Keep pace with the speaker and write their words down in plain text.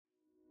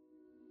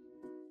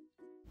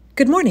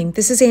Good morning,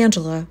 this is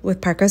Angela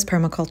with Parker's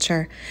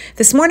Permaculture.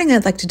 This morning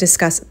I'd like to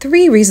discuss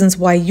 3 reasons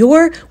why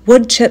your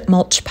wood chip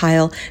mulch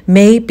pile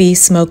may be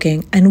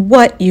smoking and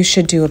what you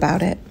should do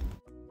about it.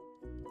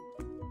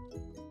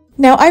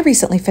 Now, I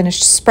recently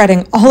finished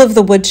spreading all of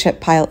the wood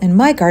chip pile in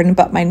my garden,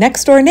 but my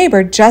next door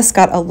neighbor just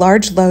got a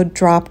large load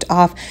dropped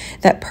off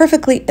that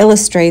perfectly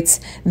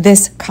illustrates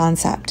this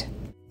concept.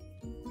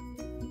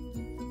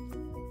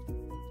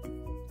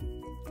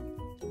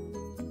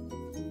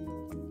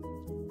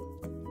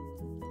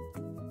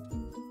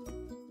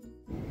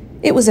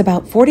 It was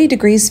about 40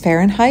 degrees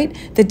Fahrenheit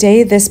the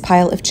day this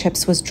pile of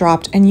chips was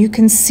dropped, and you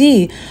can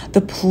see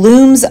the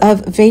plumes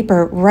of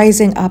vapor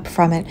rising up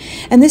from it.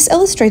 And this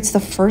illustrates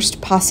the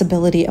first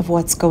possibility of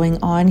what's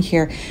going on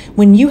here.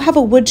 When you have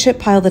a wood chip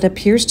pile that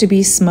appears to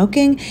be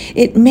smoking,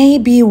 it may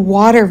be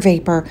water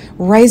vapor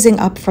rising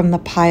up from the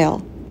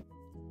pile.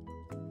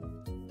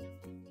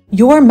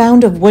 Your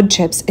mound of wood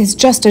chips is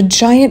just a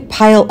giant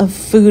pile of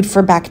food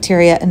for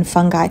bacteria and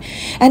fungi.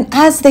 And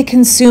as they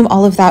consume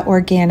all of that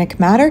organic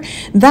matter,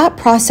 that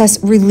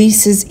process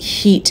releases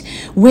heat.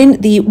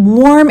 When the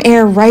warm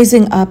air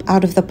rising up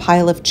out of the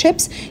pile of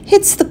chips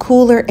hits the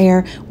cooler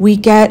air, we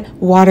get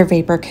water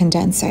vapor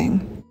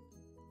condensing.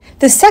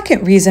 The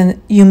second reason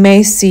you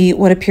may see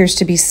what appears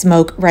to be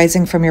smoke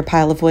rising from your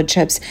pile of wood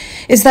chips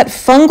is that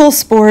fungal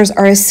spores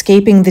are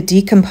escaping the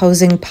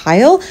decomposing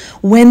pile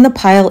when the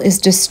pile is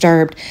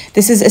disturbed.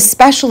 This is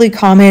especially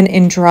common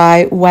in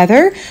dry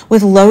weather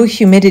with low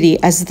humidity,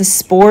 as the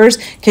spores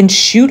can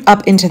shoot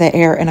up into the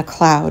air in a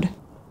cloud.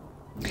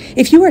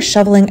 If you are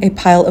shoveling a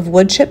pile of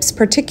wood chips,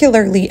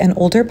 particularly an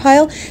older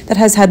pile that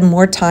has had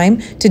more time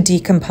to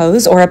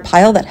decompose, or a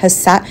pile that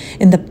has sat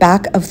in the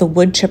back of the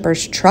wood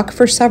chipper's truck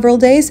for several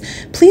days,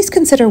 please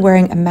consider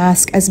wearing a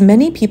mask, as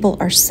many people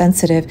are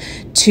sensitive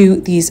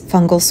to these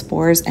fungal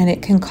spores and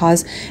it can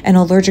cause an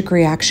allergic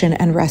reaction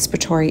and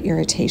respiratory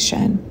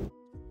irritation.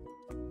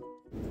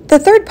 The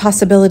third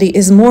possibility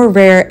is more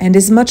rare and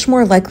is much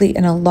more likely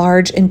in a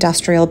large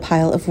industrial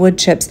pile of wood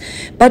chips,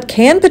 but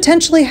can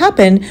potentially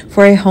happen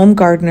for a home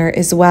gardener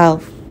as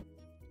well.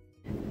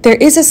 There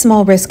is a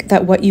small risk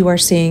that what you are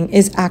seeing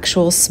is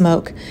actual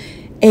smoke.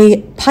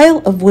 A pile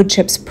of wood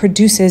chips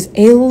produces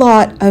a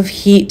lot of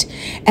heat,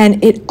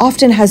 and it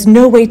often has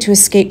no way to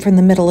escape from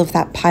the middle of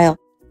that pile.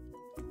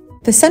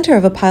 The center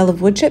of a pile of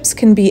wood chips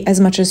can be as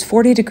much as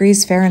 40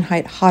 degrees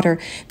Fahrenheit hotter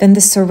than the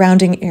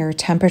surrounding air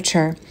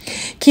temperature.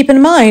 Keep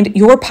in mind,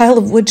 your pile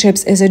of wood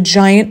chips is a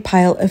giant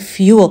pile of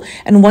fuel,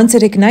 and once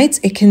it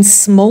ignites, it can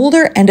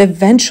smolder and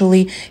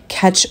eventually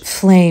catch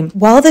flame.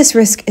 While this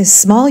risk is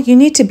small, you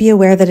need to be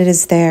aware that it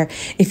is there.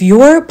 If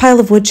your pile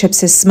of wood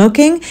chips is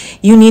smoking,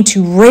 you need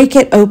to rake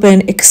it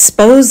open,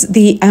 expose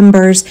the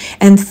embers,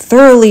 and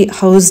thoroughly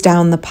hose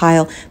down the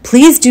pile.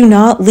 Please do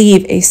not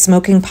leave a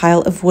smoking pile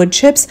of wood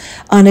chips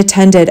unattended,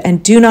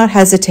 and do not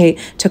hesitate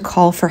to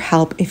call for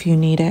help if you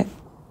need it.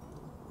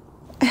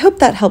 I hope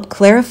that helped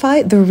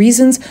clarify the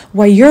reasons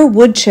why your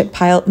wood chip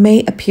pile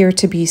may appear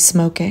to be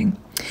smoking.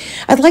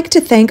 I'd like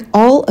to thank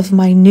all of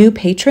my new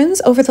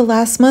patrons over the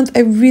last month. I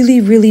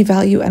really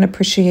value and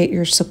appreciate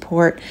your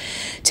support.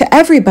 To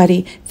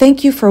everybody,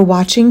 thank you for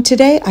watching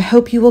today. I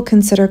hope you will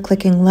consider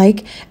clicking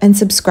like and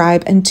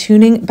subscribe and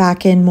tuning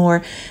back in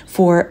more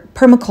for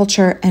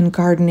permaculture and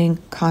gardening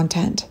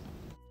content.